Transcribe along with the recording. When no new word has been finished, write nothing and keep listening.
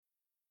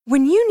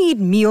When you need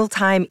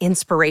mealtime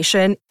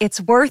inspiration,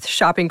 it's worth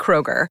shopping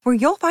Kroger, where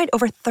you'll find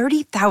over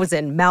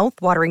 30,000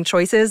 mouth-watering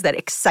choices that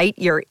excite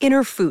your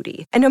inner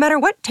foodie. And no matter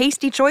what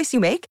tasty choice you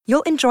make,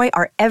 you'll enjoy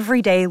our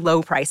everyday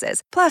low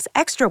prices, plus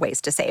extra ways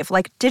to save,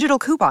 like digital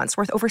coupons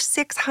worth over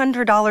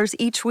 $600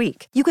 each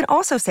week. You can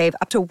also save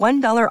up to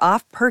 $1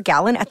 off per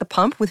gallon at the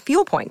pump with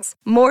fuel points.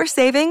 More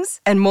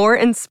savings and more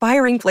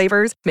inspiring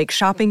flavors make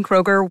shopping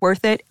Kroger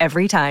worth it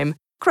every time.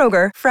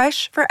 Kroger,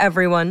 fresh for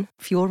everyone.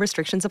 Fuel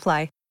restrictions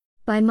apply.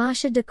 By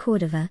Marsha de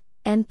Cordova,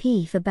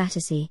 MP for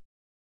Battersea.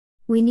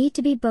 We need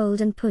to be bold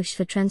and push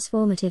for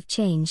transformative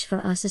change for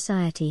our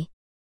society.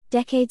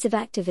 Decades of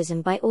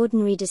activism by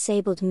ordinary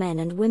disabled men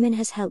and women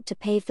has helped to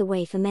pave the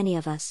way for many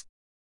of us.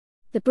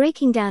 The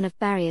breaking down of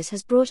barriers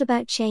has brought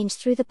about change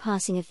through the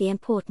passing of the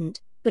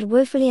important, but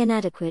woefully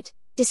inadequate,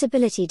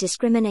 Disability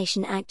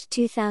Discrimination Act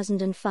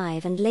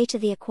 2005 and later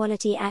the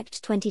Equality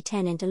Act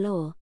 2010 into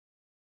law.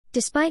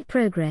 Despite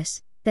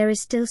progress, there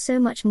is still so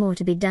much more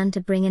to be done to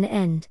bring an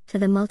end to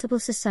the multiple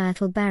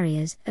societal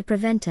barriers that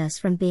prevent us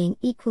from being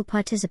equal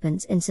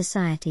participants in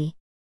society.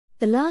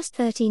 The last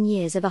 13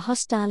 years of a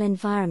hostile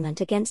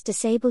environment against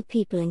disabled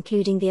people,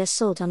 including the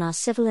assault on our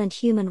civil and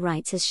human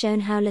rights, has shown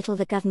how little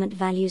the government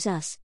values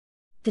us.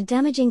 The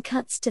damaging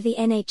cuts to the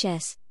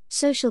NHS,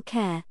 social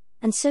care,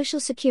 and social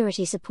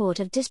security support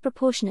have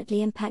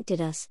disproportionately impacted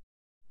us.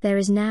 There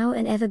is now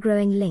an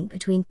ever-growing link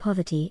between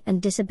poverty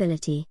and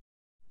disability.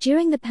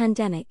 During the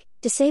pandemic,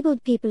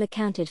 disabled people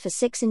accounted for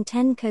 6 in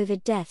 10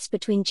 COVID deaths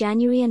between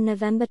January and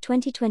November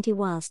 2020,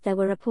 whilst there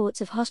were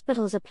reports of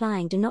hospitals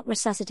applying do not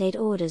resuscitate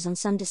orders on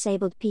some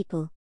disabled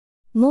people.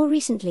 More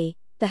recently,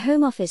 the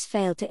Home Office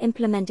failed to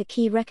implement a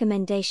key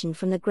recommendation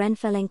from the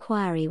Grenfell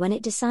inquiry when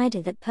it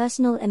decided that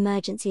personal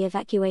emergency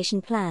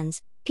evacuation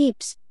plans,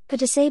 PEEPs, for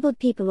disabled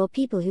people or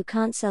people who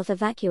can't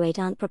self-evacuate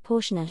aren't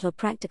proportionate or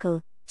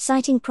practical,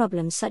 citing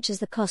problems such as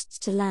the costs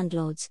to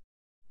landlords.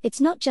 It's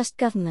not just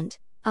government.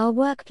 Our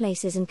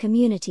workplaces and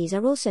communities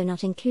are also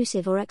not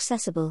inclusive or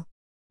accessible.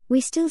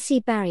 We still see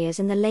barriers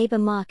in the labor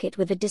market,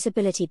 with the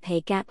disability pay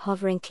gap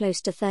hovering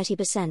close to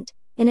 30%,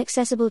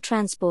 inaccessible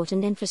transport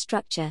and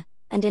infrastructure,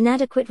 and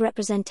inadequate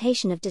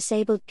representation of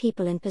disabled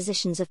people in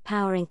positions of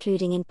power,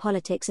 including in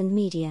politics and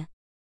media.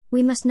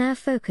 We must now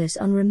focus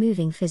on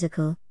removing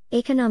physical,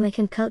 economic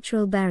and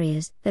cultural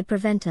barriers that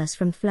prevent us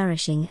from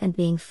flourishing and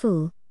being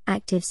full,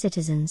 active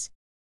citizens.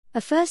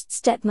 A first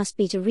step must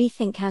be to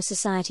rethink how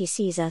society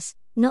sees us,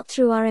 not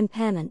through our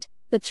impairment,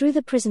 but through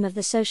the prism of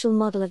the social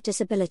model of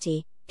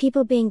disability,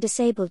 people being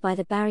disabled by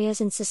the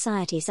barriers in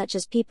society such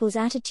as people's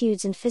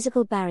attitudes and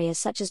physical barriers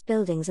such as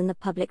buildings and the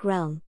public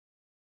realm.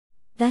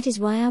 That is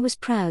why I was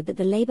proud that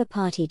the Labour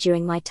Party,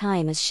 during my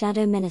time as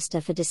Shadow Minister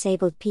for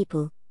Disabled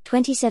People,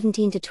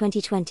 2017 to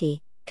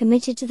 2020,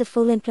 committed to the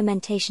full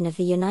implementation of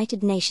the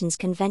United Nations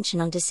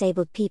Convention on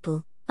Disabled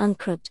People,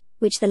 UNCRPD,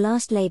 which the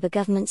last Labour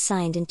government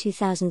signed in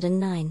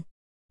 2009.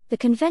 The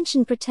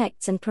Convention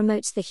protects and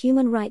promotes the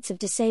human rights of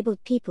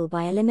disabled people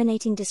by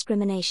eliminating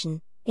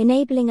discrimination,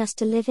 enabling us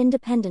to live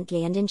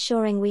independently and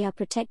ensuring we are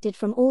protected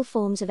from all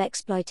forms of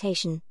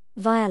exploitation,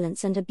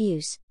 violence and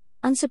abuse.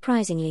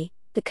 Unsurprisingly,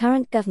 the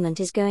current government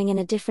is going in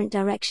a different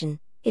direction.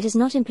 It has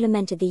not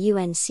implemented the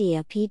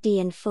UNCRPD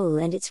in full,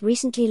 and its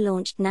recently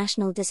launched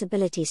National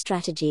Disability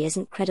Strategy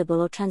isn't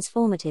credible or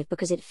transformative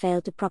because it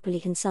failed to properly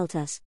consult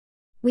us.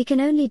 We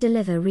can only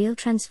deliver real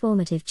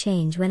transformative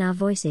change when our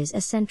voices are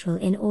central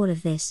in all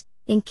of this,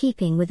 in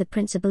keeping with the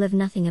principle of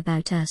nothing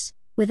about us,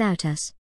 without us.